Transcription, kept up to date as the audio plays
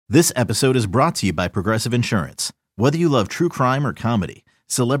This episode is brought to you by Progressive Insurance. Whether you love true crime or comedy,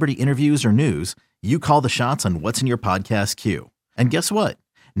 celebrity interviews or news, you call the shots on what's in your podcast queue. And guess what?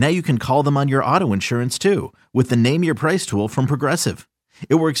 Now you can call them on your auto insurance too with the Name Your Price tool from Progressive.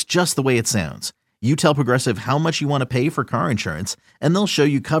 It works just the way it sounds. You tell Progressive how much you want to pay for car insurance, and they'll show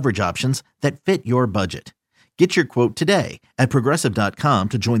you coverage options that fit your budget. Get your quote today at Progressive.com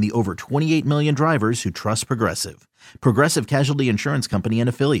to join the over 28 million drivers who trust Progressive. Progressive Casualty Insurance Company and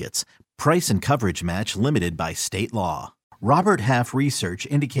Affiliates. Price and coverage match limited by state law. Robert Half research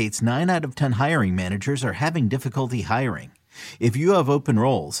indicates 9 out of 10 hiring managers are having difficulty hiring. If you have open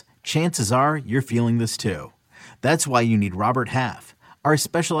roles, chances are you're feeling this too. That's why you need Robert Half. Our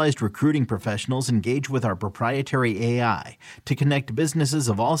specialized recruiting professionals engage with our proprietary AI to connect businesses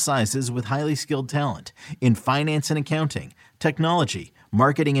of all sizes with highly skilled talent in finance and accounting, technology,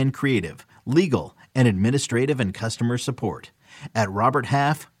 marketing and creative, legal, and administrative and customer support. At Robert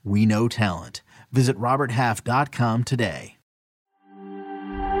Half, we know talent. Visit roberthalf.com today.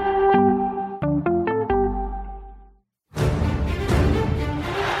 He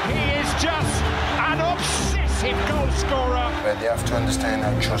is just an obsessive goal scorer. But they have to understand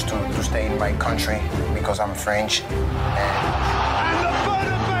I chose to stay in my country because I'm French. And the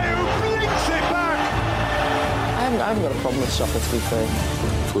Bernabeu blinks it back. I haven't got a problem with soccer, to be fair.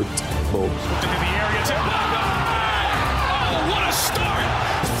 Football. Into the area to oh, what a start!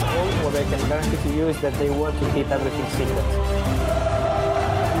 What I can guarantee to you is that they want to keep everything secret.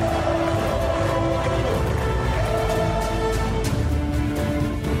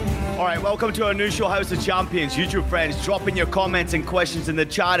 All right, welcome to our new show, House of Champions. YouTube friends, drop in your comments and questions in the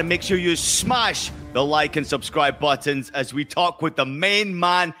chat and make sure you smash the like and subscribe buttons as we talk with the main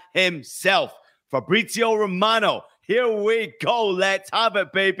man himself, Fabrizio Romano. Here we go. Let's have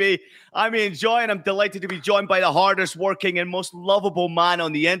it, baby. I'm delighted to be joined by the hardest working and most lovable man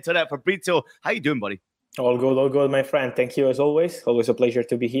on the internet, Fabrizio. How you doing, buddy? All good, my friend. Thank you as always. Always a pleasure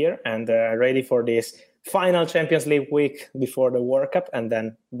to be here and ready for this final Champions League week before the World Cup and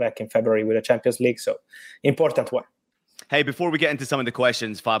then back in February with the Champions League. So important one. Hey, before we get into some of the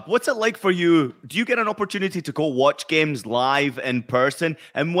questions, Fab, what's it like for you? Do you get an opportunity to go watch games live in person?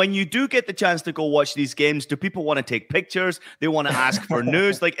 And when you do get the chance to go watch these games, do people want to take pictures? They want to ask for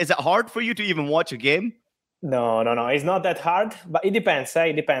news? Like, is it hard for you to even watch a game? No. It's not that hard, but it depends.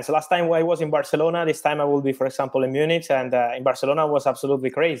 It depends. Last time I was in Barcelona. This time I will be, for example, in Munich. And in Barcelona was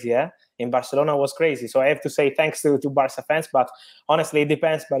absolutely crazy. In Barcelona was crazy. So I have to say thanks to Barca fans. But honestly, it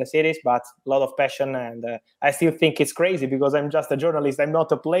depends by the cities, but a lot of passion. And I still think it's crazy because I'm just a journalist. I'm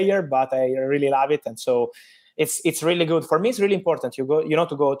not a player, but I really love it. And so it's really good. For me, it's really important. To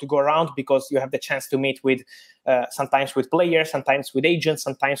go around because you have the chance to meet with sometimes with players, sometimes with agents,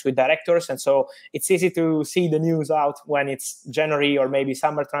 sometimes with directors. And so it's easy to see the news out when it's January or maybe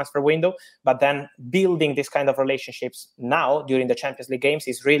summer transfer window. But then building this kind of relationships now during the Champions League games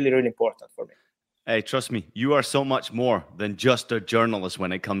is really, really important for me. Hey, trust me, you are so much more than just a journalist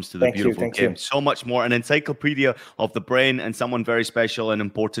when it comes to the beautiful game. So much more, an encyclopedia of the brain and someone very special and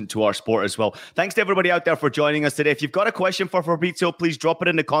important to our sport as well. Thanks to everybody out there for joining us today. If you've got a question for Fabrizio, please drop it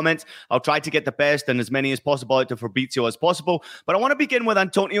in the comments. I'll try to get the best and as many as possible out to Fabrizio as possible. But I want to begin with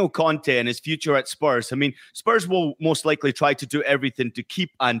Antonio Conte and his future at Spurs. I mean, Spurs will most likely try to do everything to keep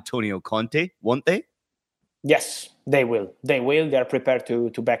Antonio Conte, won't they? Yes, they will. They're prepared to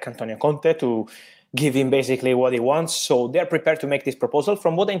back Antonio Conte, to give him basically what he wants. So they're prepared to make this proposal.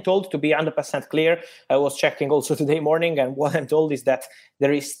 From what I'm told, to be 100% clear, I was checking also today morning, and what I'm told is that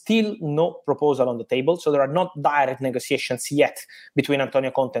there is still no proposal on the table. So there are not direct negotiations yet between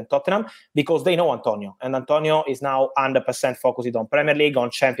Antonio Conte and Tottenham because they know Antonio. And Antonio is now 100% focused on Premier League, on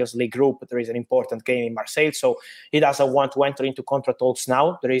Champions League group. There is an important game in Marseille. So he doesn't want to enter into contract talks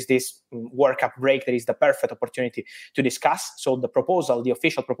now. There is this World Cup break. There is the perfect opportunity to discuss. So the proposal, the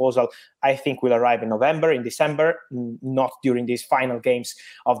official proposal, I think will arrive in November, in December, not during these final games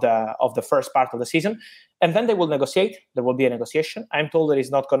of the first part of the season. And then they will negotiate. There will be a negotiation. I'm told that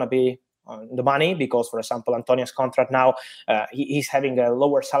it's not going to be the money because, for example, Antonio's contract now, he's having a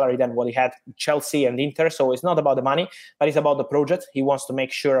lower salary than what he had Chelsea and Inter. So it's not about the money, but it's about the project. He wants to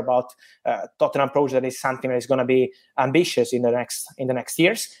make sure about Tottenham project is something that is going to be ambitious in the next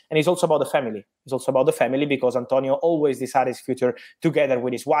years. And it's also about the family. It's also about the family because Antonio always decided his future together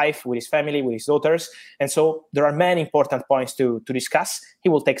with his wife, with his family, with his daughters. And so there are many important points to discuss. He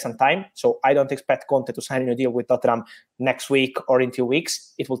will take some time. So I don't expect Conte to sign a new deal with Tottenham next week or in 2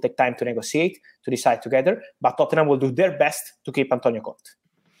 weeks. It will take time to negotiate, to decide together. But Tottenham will do their best to keep Antonio Conte.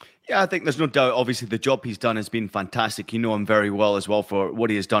 Yeah, I think there's no doubt. Obviously, the job he's done has been fantastic. You know him very well as well for what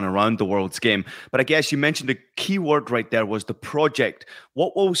he has done around the world's game. But I guess you mentioned a key word right there was the project.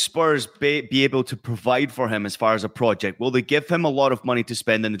 What will Spurs be able to provide for him as far as a project? Will they give him a lot of money to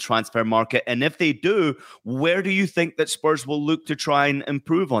spend in the transfer market? And if they do, where do you think that Spurs will look to try and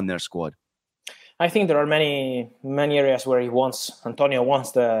improve on their squad? I think there are many areas where Antonio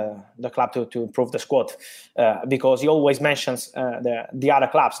wants the club to improve the squad, because he always mentions the other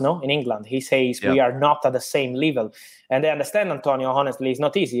clubs, no, in England. He says we are not at the same level. And I understand, Antonio, honestly, it's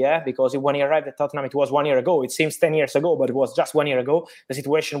not easy, because when he arrived at Tottenham, it was 1 year ago. It seems 10 years ago, but it was just 1 year ago. The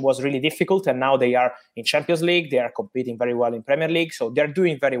situation was really difficult, and now they are in Champions League. They are competing very well in Premier League, so they're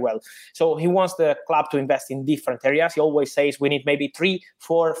doing very well. So he wants the club to invest in different areas. He always says we need maybe 3,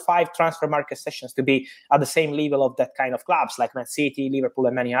 4, 5 transfer market sessions to be at the same level of that kind of clubs, like Man City, Liverpool,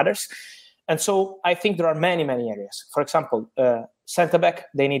 and many others. And so I think there are many areas. For example, centre-back,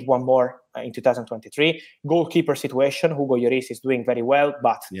 they need one more in 2023. Goalkeeper situation, Hugo Lloris is doing very well,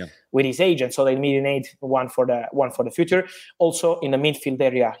 but with his agent, so they need one for the future. Also, in the midfield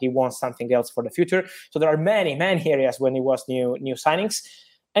area, he wants something else for the future. So there are many areas when he was new signings.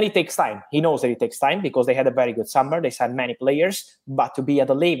 And it takes time. He knows that it takes time because they had a very good summer. They signed many players, but to be at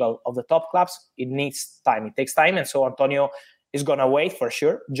the level of the top clubs, it needs time. It takes time. And so Antonio is going to wait for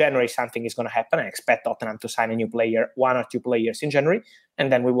sure. January, something is going to happen. I expect Tottenham to sign a new player, 1 or 2 players in January.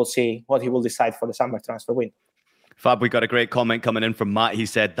 And then we will see what he will decide for the summer transfer window. Fab, we got a great comment coming in from Matt. He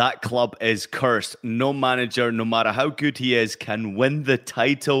said, that club is cursed. No manager, no matter how good he is, can win the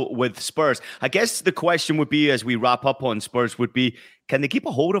title with Spurs. I guess the question would be, as we wrap up on Spurs, would be, can they keep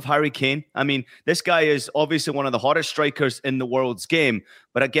a hold of Harry Kane? I mean, this guy is obviously one of the hottest strikers in the world's game,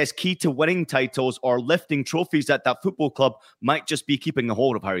 but I guess key to winning titles or lifting trophies at that football club might just be keeping a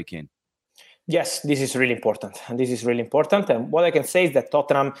hold of Harry Kane. Yes, this is really important. And what I can say is that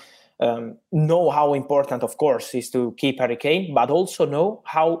Tottenham know how important, of course, is to keep Harry Kane, but also know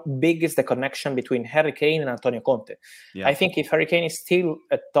how big is the connection between Harry Kane and Antonio Conte. Yeah. I think if Harry Kane is still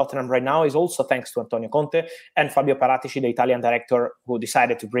at Tottenham right now, is also thanks to Antonio Conte and Fabio Paratici, the Italian director, who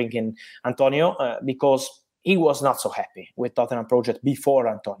decided to bring in Antonio because he was not so happy with Tottenham project before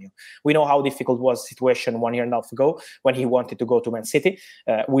Antonio. We know how difficult was the situation 1.5 years ago when he wanted to go to Man City.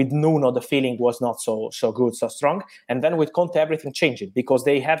 With Nuno, the feeling was not so good, so strong. And then with Conte, everything changed because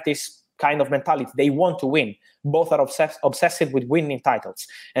they have this kind of mentality. They want to win. Both are obsessive with winning titles.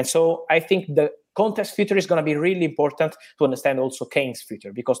 And so I think the Conte's future is going to be really important to understand also Kane's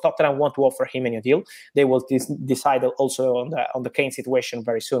future, because Tottenham want to offer him a new deal. They will decide also on the Kane situation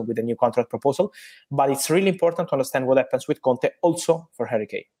very soon with a new contract proposal. But it's really important to understand what happens with Conte also for Harry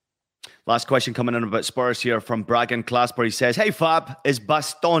Kane. Last question coming in about Spurs here from Bragan Clasper. He says, hey Fab, is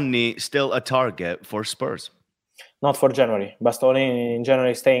Bastoni still a target for Spurs? Not for January. Bastoni in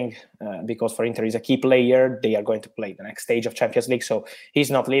January is staying because for Inter he's a key player. They are going to play the next stage of Champions League, so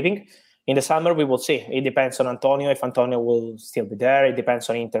he's not leaving. In the summer, we will see. It depends on Antonio, if Antonio will still be there. It depends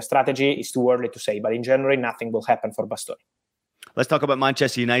on Inter strategy. It's too early to say. But in January, nothing will happen for Bastoni. Let's talk about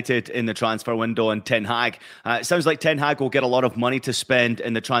Manchester United in the transfer window and Ten Hag. It sounds like Ten Hag will get a lot of money to spend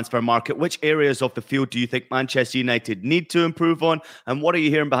in the transfer market. Which areas of the field do you think Manchester United need to improve on? And what are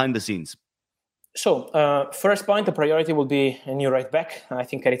you hearing behind the scenes? So, first point, the priority will be a new right back. I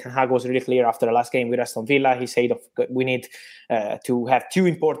think Erik ten Hag was really clear after the last game with Aston Villa. He said we need to have 2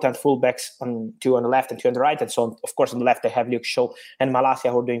 important fullbacks, 2 on the left and 2 on the right. And so, of course, on the left, they have Luke Shaw and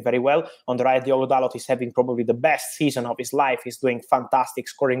Malacia, who are doing very well. On the right, Diogo Dalot is having probably the best season of his life. He's doing fantastic,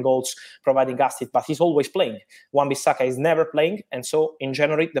 scoring goals, providing assist, but he's always playing. Wan-Bissaka is never playing. And so, in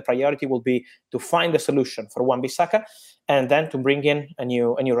January, the priority will be to find a solution for Wan-Bissaka and then to bring in a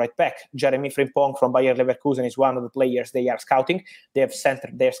new right back. Jeremy Frimpong from Bayer Leverkusen is one of the players they are scouting. They have sent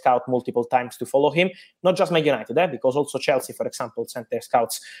their scout multiple times to follow him. Not just Man United, because also Chelsea, for example, sent their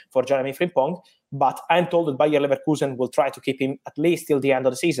scouts for Jeremy Frimpong. But I'm told that Bayer Leverkusen will try to keep him at least till the end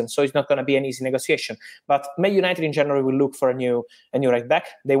of the season. So it's not going to be an easy negotiation. But Man United in January will look for a new right back.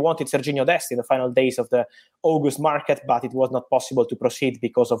 They wanted Serginho Dest in the final days of the August market, but it was not possible to proceed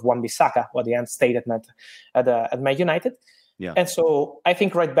because of Wan-Bissaka, what the end stayed at Man United. Yeah. And so I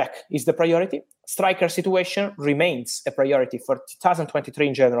think right back is the priority. Striker situation remains a priority for 2023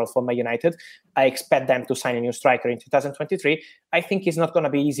 in general for Man United. I expect them to sign a new striker in 2023. I think it's not going to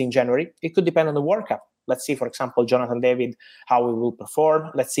be easy in January. It could depend on the World Cup. Let's see, for example, Jonathan David, how he will perform.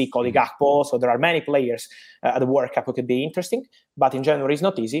 Let's see Cody Gakpo. So there are many players at the World Cup who could be interesting. But in January, it's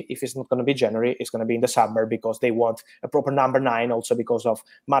not easy. If it's not going to be January, it's going to be in the summer because they want a proper number 9, also because of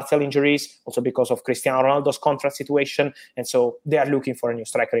Martial injuries, also because of Cristiano Ronaldo's contract situation. And so they are looking for a new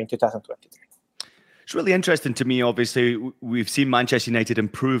striker in 2023. It's really interesting to me. Obviously, we've seen Manchester United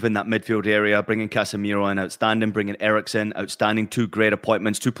improve in that midfield area, bringing Casemiro in, outstanding, bringing Eriksen, outstanding, two great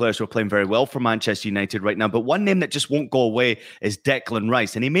appointments, two players who are playing very well for Manchester United right now. But one name that just won't go away is Declan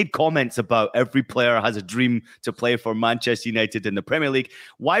Rice. And he made comments about every player has a dream to play for Manchester United in the Premier League.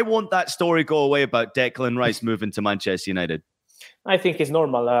 Why won't that story go away about Declan Rice moving to Manchester United? I think it's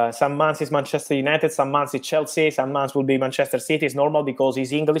normal. Some months it's Manchester United, some months it's Chelsea, some months will be Manchester City. It's normal because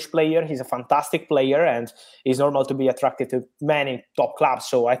he's English player. He's a fantastic player, and it's normal to be attracted to many top clubs.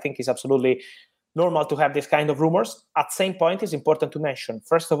 So I think it's absolutely normal to have this kind of rumors. At the same point, it's important to mention,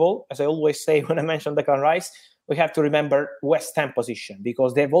 first of all, as I always say when I mention Declan Rice, we have to remember West Ham position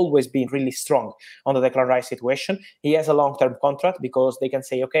because they've always been really strong on the Declan Rice situation. He has a long-term contract because they can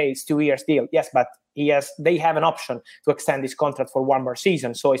say, okay, it's 2 years deal. Yes, but they have an option to extend his contract for one more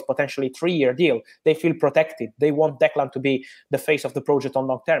season. So it's potentially a 3-year deal. They feel protected. They want Declan to be the face of the project on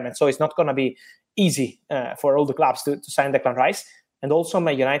long term. And so it's not going to be easy for all the clubs to sign Declan Rice. And also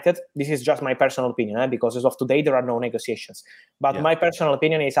Man United, this is just my personal opinion, because as of today, there are no negotiations. But my personal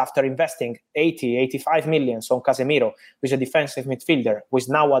opinion is after investing 85 million on Casemiro, who is a defensive midfielder, who is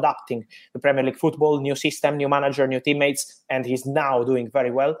now adapting the Premier League football, new system, new manager, new teammates, and he's now doing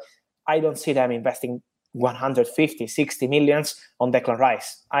very well. I don't see them investing 150, 60 millions on Declan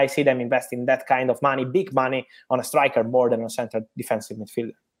Rice. I see them investing that kind of money, big money, on a striker more than on a central defensive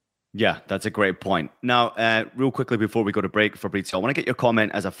midfielder. Yeah, that's a great point. Now, real quickly before we go to break, Fabrizio, I want to get your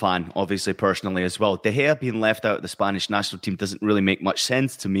comment as a fan, obviously personally as well. De Gea being left out of the Spanish national team doesn't really make much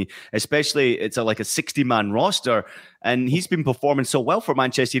sense to me, especially it's like a 60-man roster, and he's been performing so well for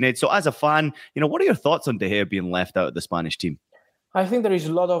Manchester United. So as a fan, what are your thoughts on De Gea being left out of the Spanish team? I think there is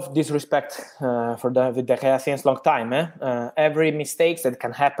a lot of disrespect for David De Gea since long time. Every mistake that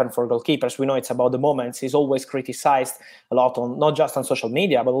can happen for goalkeepers, we know it's about the moments. He's always criticized a lot on not just on social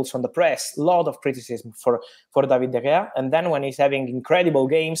media, but also on the press. A lot of criticism for David De Gea. And then when he's having incredible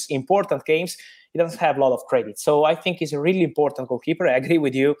games, important games, he doesn't have a lot of credit. So I think he's a really important goalkeeper. I agree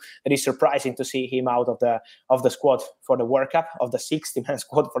with you that it's surprising to see him out of the squad for the World Cup, of the 60-man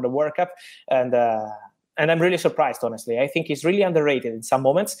squad for the World Cup. And I'm really surprised, honestly. I think he's really underrated in some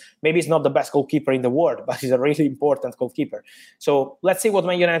moments. Maybe he's not the best goalkeeper in the world, but he's a really important goalkeeper. So let's see what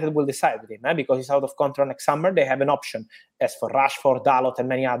Man United will decide with him, because he's out of contract next summer. They have an option, as for Rashford, Dalot, and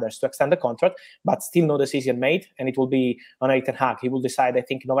many others, to extend the contract, but still no decision made, and it will be on Erik ten Hag. He will decide, I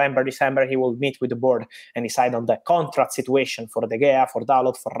think, November, December, he will meet with the board and decide on the contract situation for De Gea, for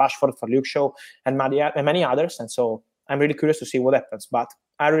Dalot, for Rashford, for Luke Shaw, and many others. And so I'm really curious to see what happens, but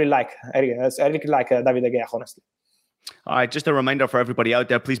I really like David De Gea, honestly. All right, just a reminder for everybody out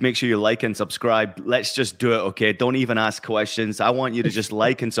there, please make sure you like and subscribe. Let's just do it, okay? Don't even ask questions. I want you to just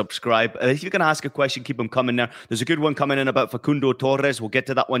like and subscribe. If you're going to ask a question, keep them coming there. There's a good one coming in about Facundo Torres. We'll get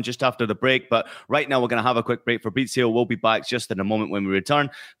to that one just after the break, but right now we're going to have a quick break. Fabrizio will be back just in a moment when we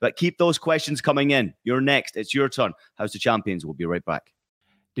return, but keep those questions coming in. You're next. It's your turn. House of Champions. We'll be right back.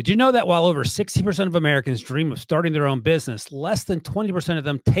 Did you know that while over 60% of Americans dream of starting their own business, less than 20% of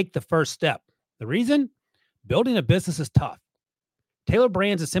them take the first step? The reason? Building a business is tough. Taylor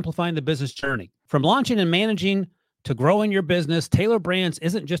Brands is simplifying the business journey. From launching and managing to growing your business, Taylor Brands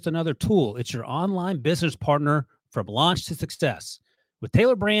isn't just another tool. It's your online business partner from launch to success. With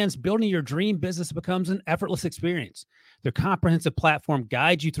Taylor Brands, building your dream business becomes an effortless experience. Their comprehensive platform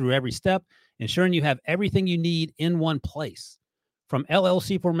guides you through every step, ensuring you have everything you need in one place. From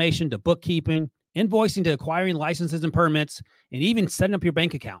LLC formation to bookkeeping, invoicing to acquiring licenses and permits, and even setting up your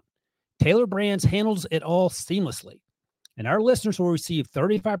bank account, Taylor Brands handles it all seamlessly. And our listeners will receive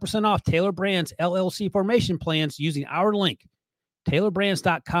 35% off Taylor Brands LLC formation plans using our link,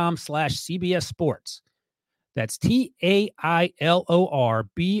 taylorbrands.com/CBS Sports. That's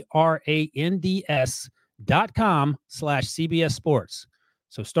TAILORBRANDS.com/CBS Sports.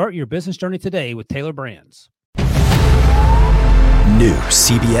 So start your business journey today with Taylor Brands. New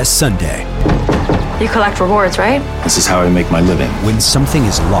CBS Sunday. You collect rewards, right? This is how I make my living. When something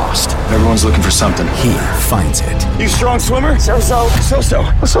is lost, everyone's looking for something. He finds it. You strong swimmer? So-so.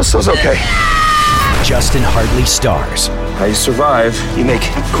 So-so's okay. Justin Hartley stars. How you survive. You make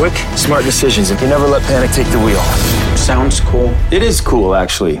quick, smart decisions, and you never let panic take the wheel. Sounds cool. It is cool,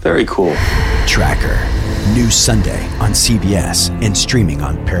 actually. Very cool. Tracker. New Sunday on CBS and streaming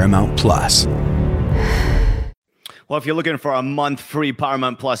on Paramount Plus. Well, if you're looking for a month free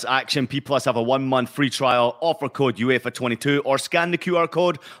Paramount Plus action, P Plus have a 1 month free trial. Offer code UEFA22 or scan the QR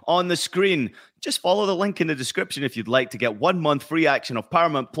code on the screen. Just follow the link in the description if you'd like to get 1 month free action of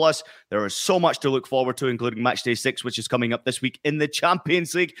Paramount Plus. There is so much to look forward to, including Matchday 6, which is coming up this week in the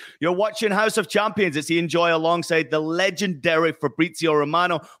Champions League. You're watching House of Champions. It's Ian Joy alongside the legendary Fabrizio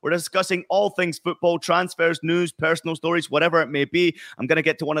Romano. We're discussing all things football, transfers, news, personal stories, whatever it may be. I'm going to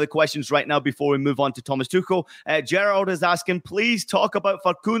get to one of the questions right now before we move on to Thomas Tuchel. Gerald is asking, please talk about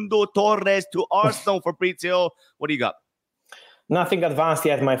Facundo Torres to Arsenal, Fabrizio. What do you got? Nothing advanced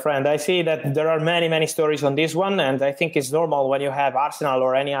yet, my friend. I see that there are many stories on this one, and I think it's normal when you have Arsenal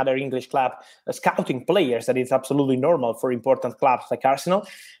or any other English club scouting players, that it's absolutely normal for important clubs like Arsenal.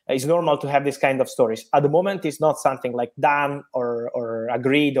 It's normal to have this kind of stories. At the moment, it's not something like done or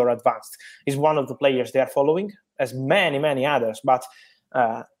agreed or advanced. It's one of the players they are following, as many others. But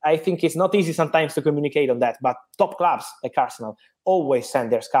I think it's not easy sometimes to communicate on that. But top clubs like Arsenal always send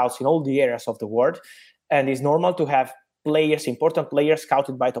their scouts in all the areas of the world, and it's normal to have players, important players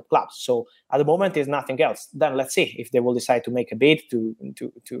scouted by top clubs. So at the moment, there's nothing else. Then let's see if they will decide to make a bid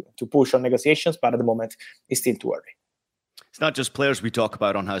to push on negotiations. But at the moment, it's still too early. It's not just players we talk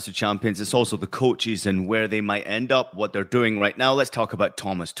about on House of Champions. It's also the coaches and where they might end up, what they're doing right now. Let's talk about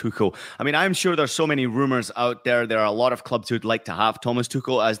Thomas Tuchel. I mean, I'm sure there's so many rumors out there. There are a lot of clubs who'd like to have Thomas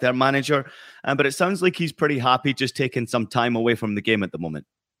Tuchel as their manager. But it sounds like he's pretty happy just taking some time away from the game at the moment.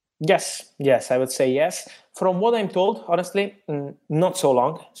 Yes, I would say yes. From what I'm told, honestly, not so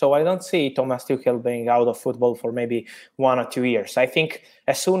long. So I don't see Thomas Tuchel being out of football for maybe 1 or 2 years. I think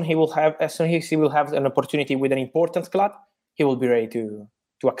as soon as he will have an opportunity with an important club, he will be ready to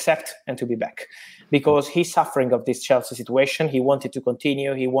accept and to be back, because he's suffering of this Chelsea situation. He wanted to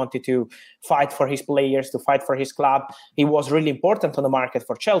continue. He wanted to fight for his players, to fight for his club. He was really important on the market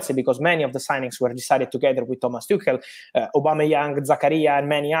for Chelsea because many of the signings were decided together with Thomas Tuchel. Aubameyang, Zakaria, and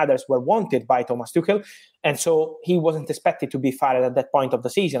many others were wanted by Thomas Tuchel. And so he wasn't expected to be fired at that point of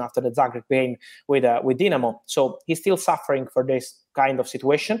the season after the Zagreb game with Dinamo. So he's still suffering for this kind of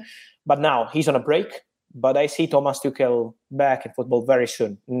situation. But now he's on a break. But I see Thomas Tuchel back in football very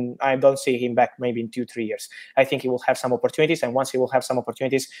soon. I don't see him back maybe in 2-3 years. I think he will have some opportunities, and once he will have some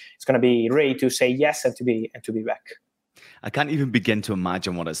opportunities, it's going to be ready to say yes and to be back. I can't even begin to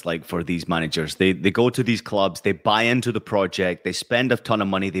imagine what it's like for these managers. They go to these clubs, they buy into the project, they spend a ton of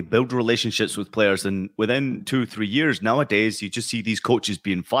money, they build relationships with players, and within 2-3 years nowadays, you just see these coaches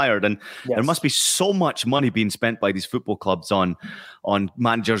being fired. And There must be so much money being spent by these football clubs on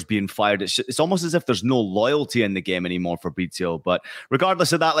managers being fired. It's almost as if there's no loyalty in the game anymore, Fabrizio. But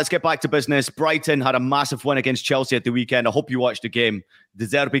regardless of that, let's get back to business. Brighton had a massive win against Chelsea at the weekend. I hope you watched the game. De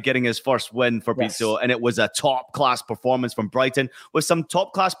Zerbi getting his first win, Fabrizio, and it was a top-class performance from Brighton with some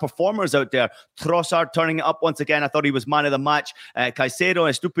top-class performers out there. Trossard turning it up once again. I thought he was man of the match. Caicedo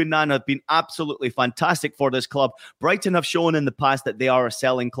and Estupiñán have been absolutely fantastic for this club. Brighton have shown in the past that they are a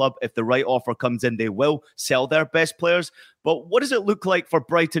selling club. If the right offer comes in, they will sell their best players. But what does it look like for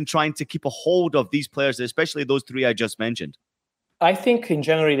Brighton trying to keep a hold of these players, especially those three I just mentioned? I think in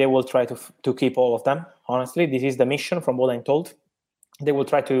January they will try to keep all of them. Honestly, this is the mission from what I'm told. They will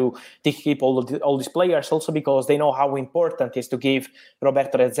try to keep all these players also because they know how important it is to give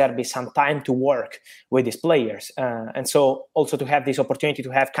Roberto De Zerbi some time to work with these players. And so also to have this opportunity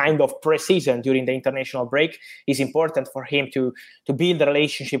to have kind of pre-season during the international break is important for him to build a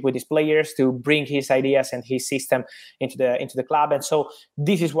relationship with his players, to bring his ideas and his system into the club. And so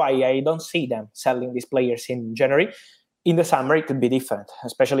this is why I don't see them selling these players in January. In the summer, it could be different,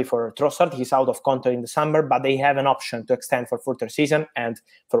 especially for Trossard. He's out of contract in the summer, but they have an option to extend for further season. And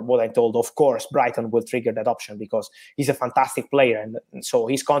for what I'm told, of course, Brighton will trigger that option because he's a fantastic player. And so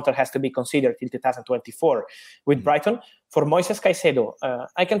his contract has to be considered till 2024 with Brighton. For Moises Caicedo,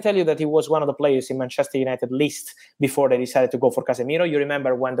 I can tell you that he was one of the players in Manchester United list before they decided to go for Casemiro. You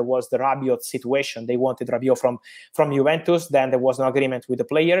remember when there was the Rabiot situation. They wanted Rabiot from Juventus. Then there was no agreement with the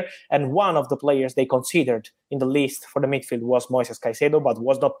player. And one of the players they considered in the list for the midfield was Moises Caicedo, but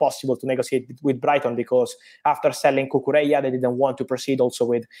was not possible to negotiate with Brighton because after selling Cucurella, they didn't want to proceed also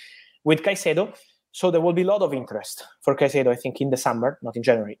with Caicedo. So there will be a lot of interest for Caicedo, I think, in the summer, not in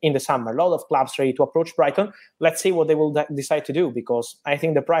January, in the summer. A lot of clubs ready to approach Brighton. Let's see what they will decide to do, because I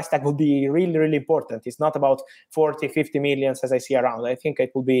think the price tag will be really, really important. It's not about 40, 50 millions as I see around. I think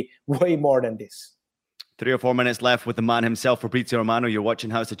it will be way more than this. 3 or 4 minutes left with the man himself, Fabrizio Romano. You're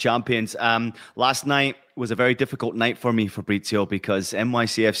watching House of Champions. Last night was a very difficult night for me, Fabrizio, because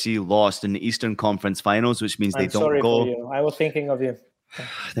NYCFC lost in the Eastern Conference Finals, which means they don't go. I'm sorry for you. I was thinking of you.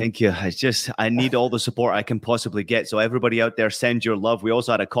 Thank you. I need all the support I can possibly get. So everybody out there, send your love. We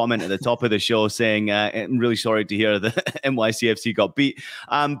also had a comment at the top of the show saying, I'm really sorry to hear that NYCFC got beat.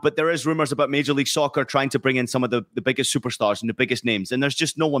 But there is rumors about Major League Soccer trying to bring in some of the biggest superstars and the biggest names. And there's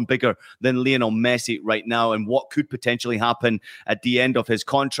just no one bigger than Lionel Messi right now, and what could potentially happen at the end of his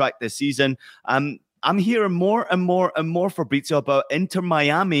contract this season. I'm hearing more and more and more, Fabrizio, about Inter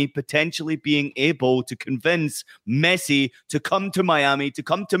Miami potentially being able to convince Messi to come to Miami, to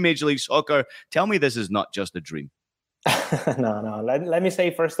come to Major League Soccer. Tell me this is not just a dream. No. Let me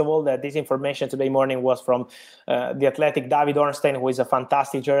say, first of all, that this information today morning was from the Athletic David Ornstein, who is a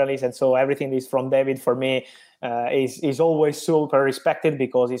fantastic journalist. And so everything is from David for me is always super respected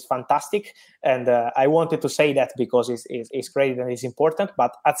because it's fantastic. And I wanted to say that because it's great and it's important.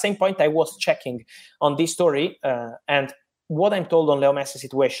 But at the same point, I was checking on this story. And what I'm told on Leo Messi's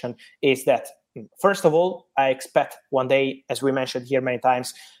situation is that, first of all, I expect one day, as we mentioned here many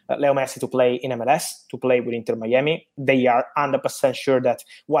times, Leo Messi to play in MLS, to play with Inter Miami. They are 100% sure that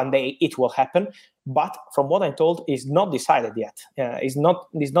one day it will happen. But from what I'm told, it's not decided yet. It's not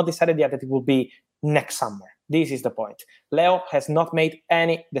decided yet that it will be next summer. This is the point. Leo has not made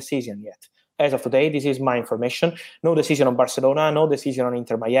any decision yet. As of today, this is my information. No decision on Barcelona, no decision on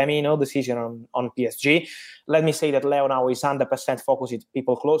Inter Miami, no decision on PSG. Let me say that Leo now is 100% focused.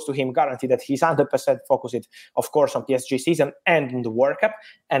 People close to him guarantee that he's 100% focused, of course, on PSG season and on the World Cup.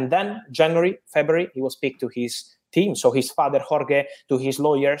 And then January, February, he will speak to his team. So his father, Jorge, to his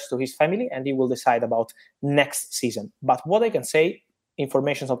lawyers, to his family, and he will decide about next season. But what I can say,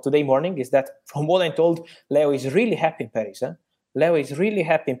 information of today morning, is that from what I'm told, Leo is really happy in Paris. Leo is really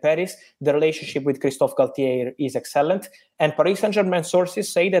happy in Paris. The relationship with Christophe Galtier is excellent. And Paris Saint-Germain sources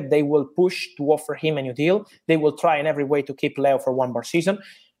say that they will push to offer him a new deal. They will try in every way to keep Leo for one more season.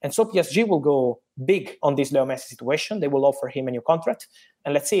 And so PSG will go big on this Leo Messi situation. They will offer him a new contract.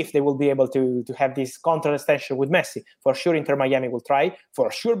 And let's see if they will be able to have this contract extension with Messi. For sure, Inter Miami will try.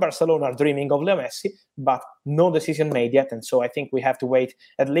 For sure, Barcelona are dreaming of Leo Messi, but no decision made yet. And so I think we have to wait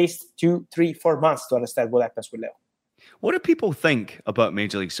at least 2, 3, 4 months to understand what happens with Leo. What do people think about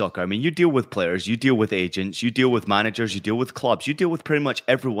Major League Soccer? I mean, you deal with players, you deal with agents, you deal with managers, you deal with clubs, you deal with pretty much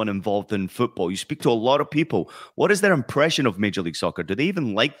everyone involved in football. You speak to a lot of people. What is their impression of Major League Soccer? Do they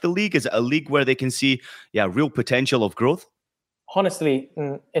even like the league? Is it a league where they can see, real potential of growth? Honestly,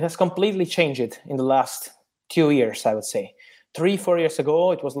 it has completely changed in the last 2 years, I would say. 3-4 years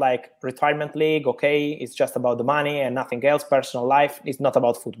ago, it was like retirement league. Okay, it's just about the money and nothing else. Personal life is not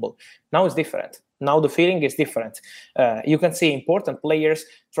about football. Now it's different. Now the feeling is different. You can see important players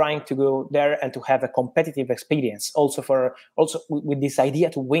trying to go there and to have a competitive experience. Also with this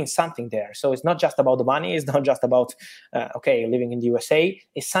idea to win something there. So it's not just about the money. It's not just about living in the USA.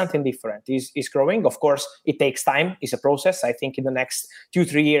 It's something different. It's growing. Of course, it takes time. It's a process. I think in the next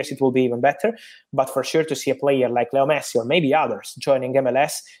 2-3 years it will be even better. But for sure, to see a player like Leo Messi or maybe others joining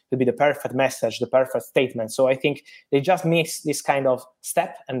MLS would be the perfect message, the perfect statement. So I think they just miss this kind of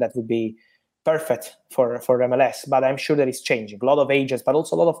step, and that would be perfect for MLS. But I'm sure that it's changing. A lot of agents, but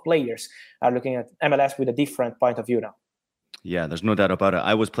also a lot of players are looking at MLS with a different point of view now. Yeah, there's no doubt about it.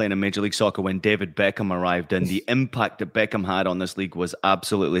 I was playing in Major League Soccer when David Beckham arrived, and the impact that Beckham had on this league was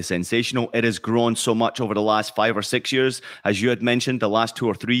absolutely sensational. It has grown so much over the last 5 or 6 years. As you had mentioned, the last 2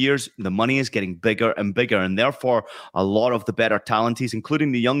 or 3 years, the money is getting bigger and bigger, and therefore a lot of the better talenties,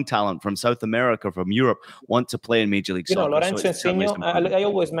 including the young talent from South America, from Europe, want to play in Major League Soccer. Lorenzo Insigne, I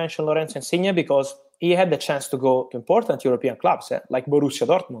always mention Lorenzo Insigne because he had the chance to go to important European clubs, like Borussia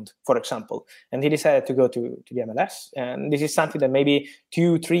Dortmund, for example. And he decided to go to the MLS. And this is something that maybe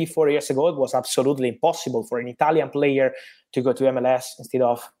 2, 3, 4 years ago, it was absolutely impossible for an Italian player to go to MLS instead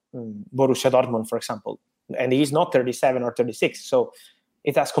of Borussia Dortmund, for example. And he's not 37 or 36. So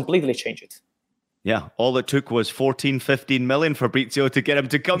it has completely changed. Yeah, all it took was 14, 15 million, Fabrizio, to get him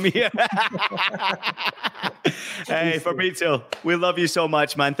to come here. Hey, Fabrizio, we love you so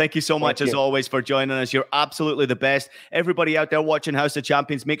much, man. Thank you so much, as always, for joining us. You're absolutely the best. Everybody out there watching House of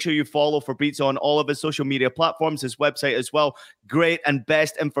Champions, make sure you follow Fabrizio on all of his social media platforms, his website as well. Great and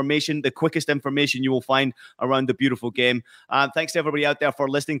best information, the quickest information you will find around the beautiful game. Thanks to everybody out there for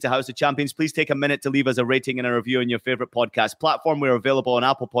listening to House of Champions. Please take a minute to leave us a rating and a review on your favorite podcast platform. We're available on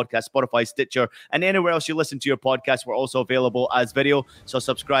Apple Podcasts, Spotify, Stitcher, and anywhere else you listen to your podcast. We're also available as video, so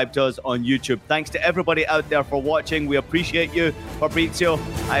subscribe to us on YouTube. Thanks to everybody out there for watching. We appreciate you. Fabrizio,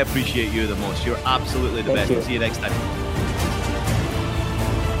 I appreciate you the most. You're absolutely the best. We'll see you next time.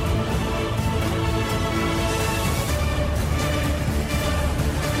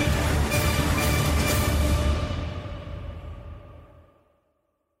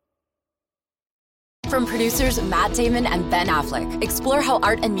 From producers Matt Damon and Ben Affleck, explore how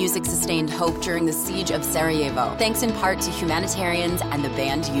art and music sustained hope during the siege of Sarajevo, thanks in part to humanitarians and the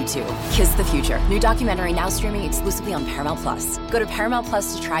band U2. Kiss the Future. New documentary now streaming exclusively on Paramount+. Go to Paramount+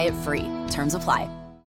 to try it free. Terms apply.